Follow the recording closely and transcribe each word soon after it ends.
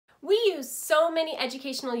We use so many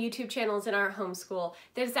educational YouTube channels in our homeschool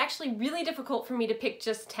that it's actually really difficult for me to pick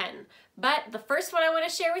just 10. But the first one I want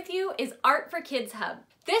to share with you is Art for Kids Hub.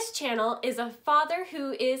 This channel is a father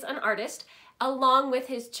who is an artist along with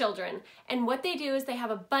his children. And what they do is they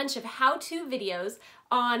have a bunch of how-to videos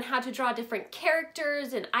on how to draw different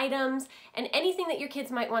characters and items and anything that your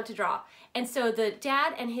kids might want to draw. And so the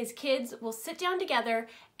dad and his kids will sit down together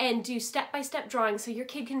and do step-by-step drawings so your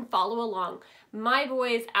kid can follow along. My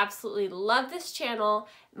boys absolutely love this channel.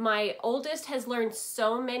 My oldest has learned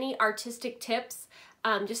so many artistic tips,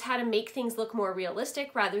 just how to make things look more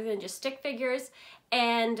realistic rather than just stick figures.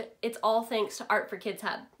 And it's all thanks to Art for Kids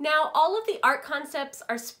Hub. Now, all of the art concepts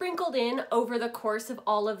are sprinkled in over the course of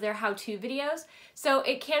all of their how-to videos, so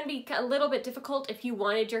it can be a little bit difficult if you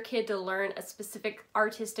wanted your kid to learn a specific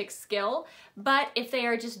artistic skill, but if they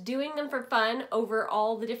are just doing them for fun over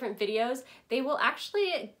all the different videos, they will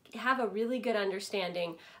actually have a really good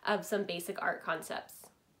understanding of some basic art concepts.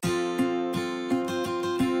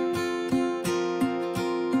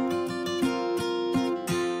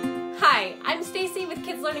 Hi, I'm Stacey with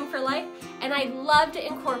Kids Learning for Life, and I love to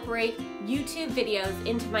incorporate YouTube videos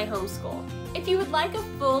into my homeschool. If you would like a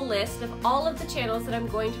full list of all of the channels that I'm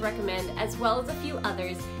going to recommend, as well as a few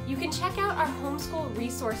others, you can check out our homeschool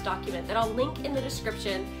resource document that I'll link in the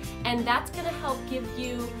description, and that's going to help give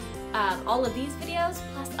you all of these videos,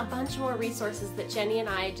 plus a bunch more resources that Jenny and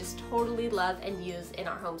I just totally love and use in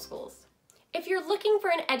our homeschools. If you're looking for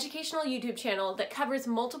an educational YouTube channel that covers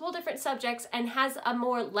multiple different subjects and has a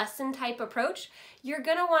more lesson type approach, you're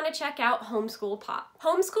gonna wanna check out Homeschool Pop.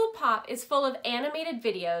 Homeschool Pop is full of animated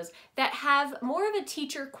videos that have more of a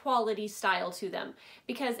teacher quality style to them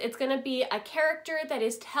because it's gonna be a character that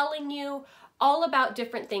is telling you all about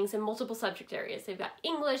different things in multiple subject areas. They've got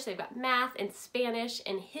English, they've got math and Spanish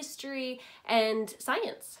and history and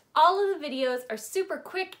science. All of the videos are super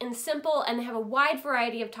quick and simple, and they have a wide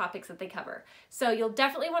variety of topics that they cover. So you'll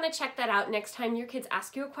definitely want to check that out next time your kids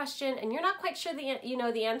ask you a question and you're not quite sure you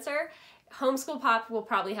know the answer. Homeschool Pop will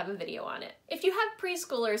probably have a video on it. If you have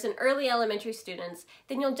preschoolers and early elementary students,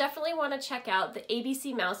 then you'll definitely want to check out the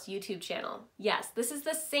ABC Mouse YouTube channel. Yes, this is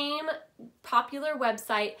the same popular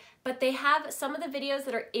website, but they have some of the videos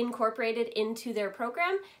that are incorporated into their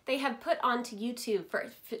program, they have put onto YouTube for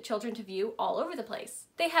children to view all over the place.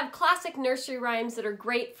 They have classic nursery rhymes that are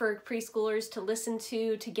great for preschoolers to listen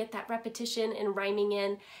to get that repetition and rhyming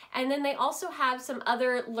in. And then they also have some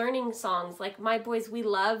other learning songs, like my boys, we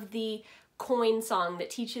love the coin song that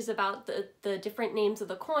teaches about the different names of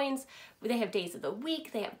the coins. They have days of the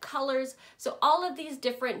week, they have colors. So all of these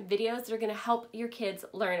different videos that are gonna help your kids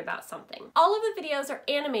learn about something. All of the videos are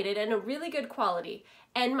animated and a really good quality.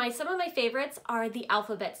 And some of my favorites are the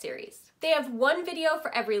alphabet series. They have one video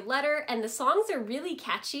for every letter, and the songs are really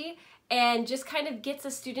catchy and just kind of gets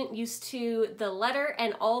a student used to the letter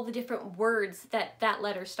and all the different words that that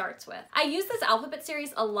letter starts with. I use this alphabet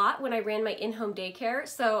series a lot when I ran my in-home daycare,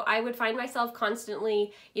 so I would find myself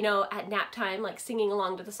constantly, you know, at nap time, like singing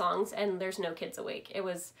along to the songs, and there's no kids awake. It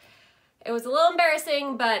was a little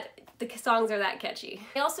embarrassing, but the songs are that catchy.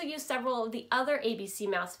 I also use several of the other ABC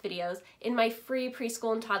Mouse videos in my free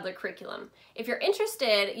preschool and toddler curriculum. If you're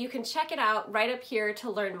interested, you can check it out right up here to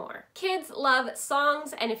learn more. Kids love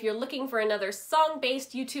songs, and if you're looking for another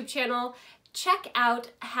song-based YouTube channel, check out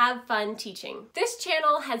Have Fun Teaching. This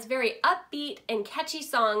channel has very upbeat and catchy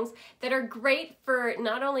songs that are great for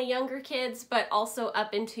not only younger kids, but also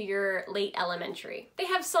up into your late elementary. They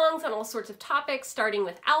have songs on all sorts of topics, starting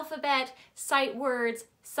with alphabet, sight words,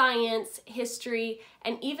 science, history,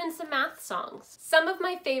 and even some math songs. Some of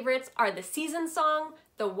my favorites are the season song,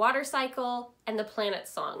 the water cycle, and the planet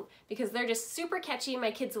song, because they're just super catchy.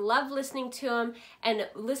 My kids love listening to them, and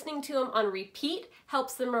listening to them on repeat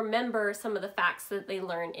helps them remember some of the facts that they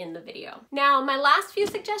learn in the video. Now, my last few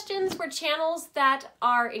suggestions were channels that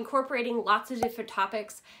are incorporating lots of different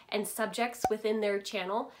topics and subjects within their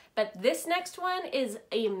channel, but this next one is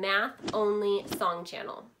a math-only song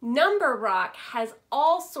channel. Number Rock has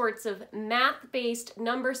all sorts of math-based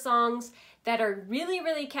number songs that are really,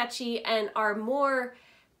 really catchy and are more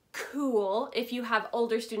cool if you have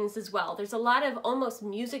older students as well. There's a lot of almost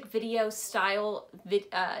music video style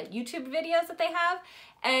YouTube videos that they have,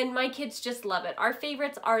 and my kids just love it. Our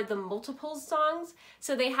favorites are the multiples songs.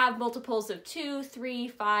 So they have multiples of 2, 3,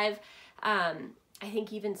 5, I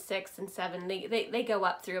think even 6 and 7. They go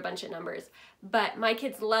up through a bunch of numbers. But my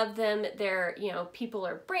kids love them. They're, you know, people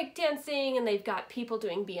are breakdancing and they've got people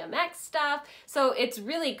doing BMX stuff. So it's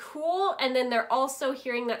really cool. And then they're also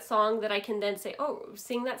hearing that song that I can then say, oh,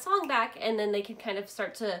 sing that song back. And then they can kind of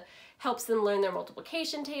start to helps them learn their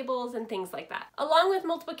multiplication tables and things like that. Along with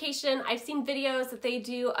multiplication, I've seen videos that they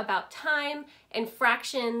do about time and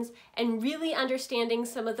fractions and really understanding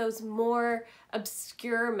some of those more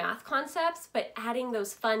obscure math concepts, but adding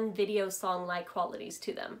those fun video song-like qualities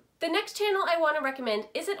to them. The next channel I want to recommend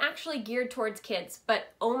isn't actually geared towards kids,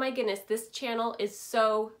 but oh my goodness, this channel is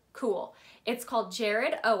so cool. It's called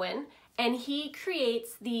Owen, and he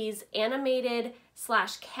creates these animated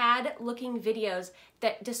 / CAD looking videos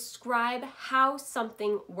that describe how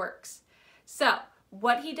something works. So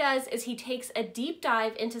what he does is he takes a deep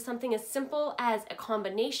dive into something as simple as a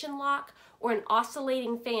combination lock or an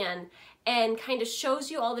oscillating fan and kind of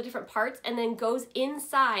shows you all the different parts and then goes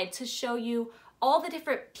inside to show you all the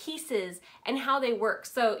different pieces and how they work.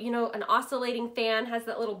 So, you know, an oscillating fan has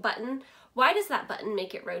that little button. Why does that button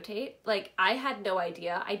make it rotate? Like, I had no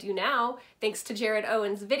idea. I do now, thanks to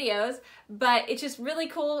Owen's videos, but it's just really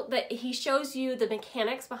cool that he shows you the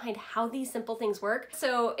mechanics behind how these simple things work.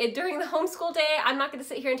 So during the homeschool day, I'm not gonna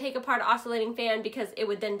sit here and take apart an oscillating fan because it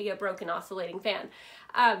would then be a broken oscillating fan.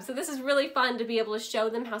 So this is really fun to be able to show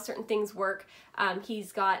them how certain things work.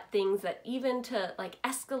 He's got things that even to like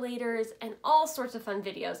escalators and all sorts of fun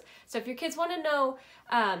videos. So if your kids want to know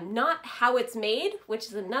not how it's made, which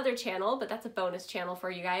is another channel, but that's a bonus channel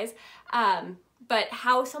for you guys, but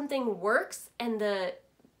how something works and the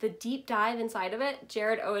deep dive inside of it,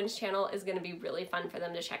 Owen's channel is going to be really fun for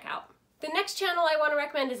them to check out. The next channel I want to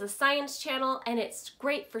recommend is a science channel, and it's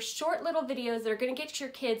great for short little videos that are going to get your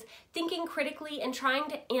kids thinking critically and trying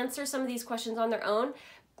to answer some of these questions on their own,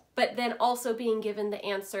 but then also being given the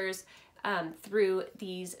answers through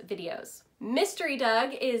these videos. Mystery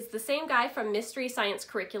Doug is the same guy from Mystery Science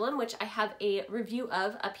Curriculum, which I have a review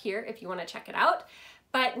of up here if you want to check it out.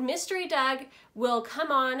 But Mystery Doug will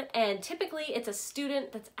come on, and typically it's a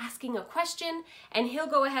student that's asking a question and he'll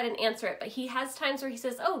go ahead and answer it. But he has times where he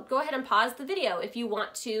says, oh, go ahead and pause the video if you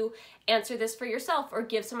want to answer this for yourself or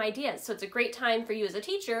give some ideas. So it's a great time for you as a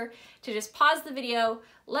teacher to just pause the video,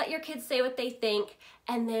 let your kids say what they think,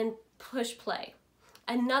 and then push play.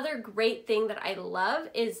 Another great thing that I love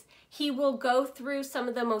is he will go through some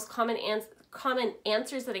of the most common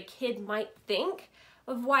answers that a kid might think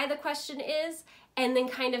of why the question is, and then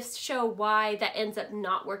kind of show why that ends up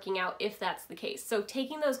not working out if that's the case. So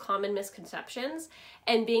taking those common misconceptions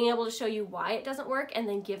and being able to show you why it doesn't work and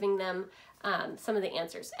then giving them some of the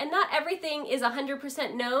answers. And not everything is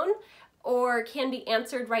 100% known or can be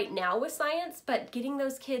answered right now with science, but getting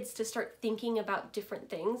those kids to start thinking about different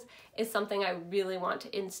things is something I really want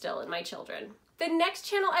to instill in my children. The next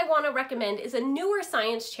channel I want to recommend is a newer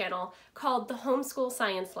science channel called the Homeschool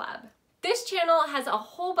Science Lab. This channel has a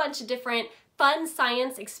whole bunch of different fun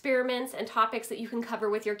science experiments and topics that you can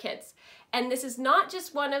cover with your kids. And this is not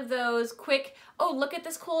just one of those quick, oh, look at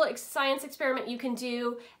this cool science experiment you can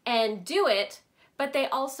do and do it, but they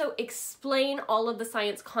also explain all of the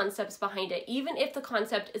science concepts behind it. Even if the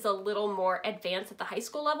concept is a little more advanced at the high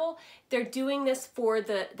school level, they're doing this for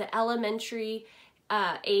the elementary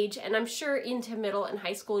age, and I'm sure into middle and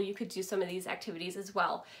high school you could do some of these activities as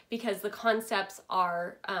well, because the concepts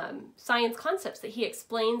are science concepts that he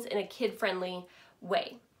explains in a kid-friendly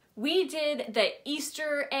way. We did the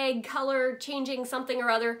Easter egg color changing something or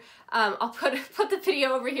other. I'll put the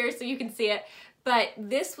video over here so you can see it. But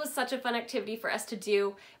this was such a fun activity for us to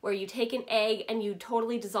do, where you take an egg and you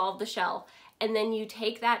totally dissolve the shell, and then you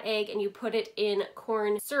take that egg and you put it in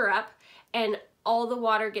corn syrup, and all the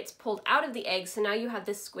water gets pulled out of the egg, so now you have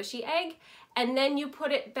this squishy egg, and then you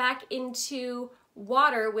put it back into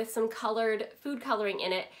water with some colored food coloring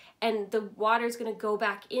in it, and the water is going to go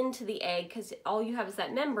back into the egg because all you have is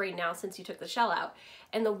that membrane now since you took the shell out,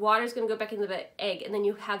 and the water is going to go back into the egg, and then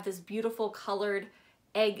you have this beautiful colored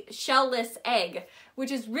egg, shell-less egg,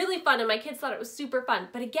 which is really fun, and my kids thought it was super fun.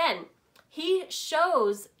 But again, he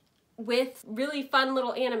shows with really fun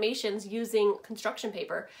little animations using construction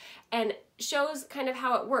paper and shows kind of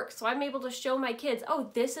how it works. So I'm able to show my kids, oh,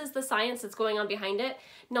 this is the science that's going on behind it,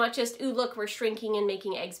 not just, ooh, look, we're shrinking and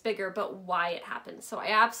making eggs bigger, but why it happens. So I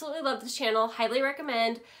absolutely love this channel, highly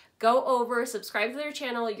recommend. Go over, subscribe to their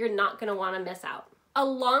channel, you're not gonna wanna miss out.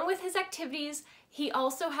 Along with his activities, he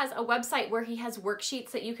also has a website where he has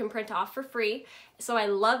worksheets that you can print off for free. So I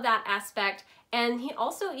love that aspect. And he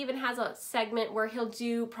also even has a segment where he'll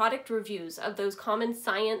do product reviews of those common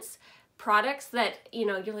science products that, you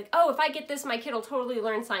know, you're like, oh, if I get this, my kid will totally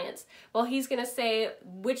learn science. Well, he's gonna say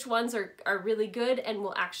which ones are really good and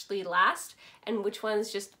will actually last, and which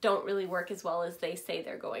ones just don't really work as well as they say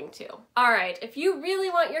they're going to. All right, if you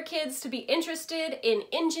really want your kids to be interested in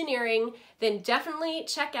engineering, then definitely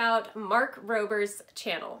check out Mark Rober's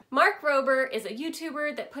channel. Mark Rober is a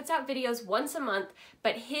YouTuber that puts out videos once a month,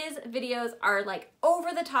 but his videos are like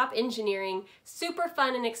over-the-top engineering, super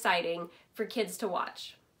fun and exciting for kids to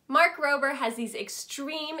watch. Mark Rober has these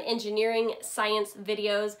extreme engineering science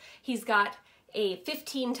videos. He's got a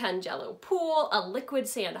 15-ton Jello pool, a liquid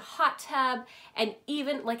sand hot tub, and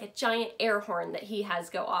even like a giant air horn that he has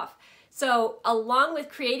go off. So along with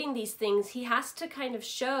creating these things, he has to kind of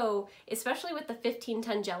show, especially with the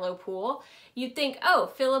 15-ton Jello pool, you'd think,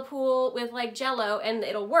 oh, fill a pool with like Jello and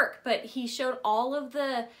it'll work. But he showed all of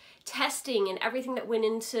the testing and everything that went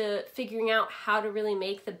into figuring out how to really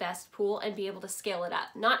make the best pool and be able to scale it up.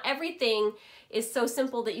 Not everything is so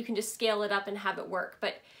simple that you can just scale it up and have it work,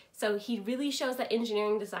 but so he really shows that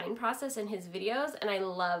engineering design process in his videos, and I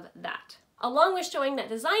love that. Along with showing that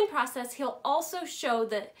design process, he'll also show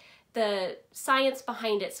the science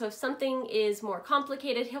behind it. So if something is more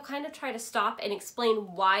complicated, he'll kind of try to stop and explain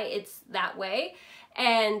why it's that way.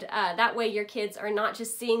 And that way your kids are not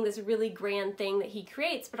just seeing this really grand thing that he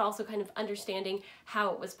creates, but also kind of understanding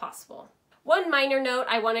how it was possible. One minor note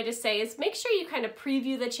I wanted to say is make sure you kind of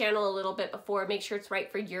preview the channel a little bit before, make sure it's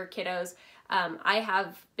right for your kiddos. I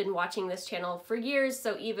have been watching this channel for years,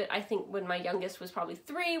 so even I think when my youngest was probably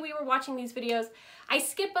 3, we were watching these videos. I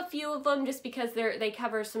skip a few of them just because they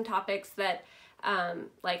cover some topics that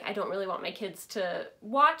like I don't really want my kids to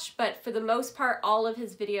watch, but for the most part, all of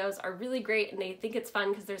his videos are really great, and they think it's fun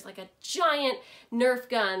because there's like a giant Nerf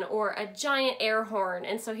gun or a giant air horn,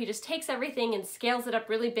 and so he just takes everything and scales it up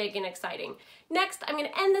really big and exciting. Next, I'm going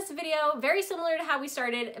to end this video very similar to how we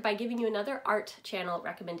started by giving you another art channel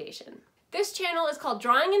recommendation. This channel is called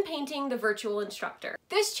Drawing and Painting the Virtual Instructor.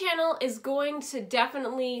 This channel is going to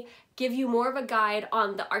definitely give you more of a guide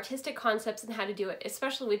on the artistic concepts and how to do it,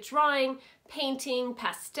 especially with drawing, painting,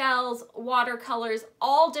 pastels, watercolors,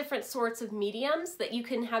 all different sorts of mediums that you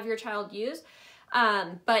can have your child use.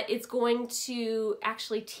 But it's going to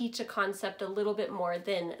actually teach a concept a little bit more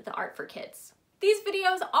than the Art for Kids. These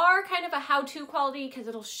videos are kind of a how-to quality because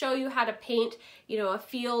it'll show you how to paint, you know, a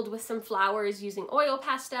field with some flowers using oil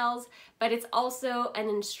pastels, but it's also an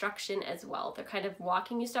instruction as well. They're kind of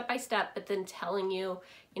walking you step by step, but then telling you,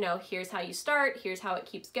 you know, here's how you start, here's how it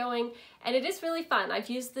keeps going, and it is really fun. I've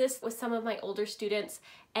used this with some of my older students,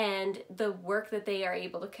 and the work that they are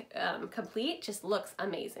able to complete just looks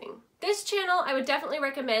amazing. This channel I would definitely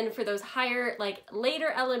recommend for those higher, like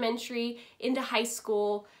later elementary into high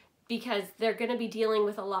school, because they're going to be dealing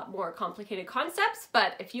with a lot more complicated concepts.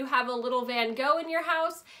 But if you have a little Van Gogh in your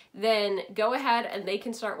house, then go ahead and they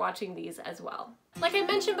can start watching these as well. Like I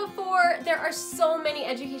mentioned before, there are so many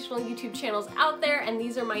educational YouTube channels out there, and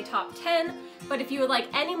these are my top 10. But if you would like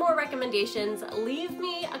any more recommendations, leave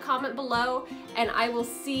me a comment below, and I will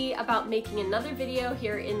see about making another video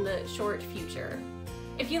here in the short future.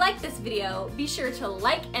 If you like this video, be sure to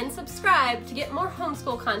like and subscribe to get more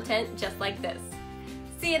homeschool content just like this.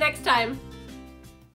 See you next time.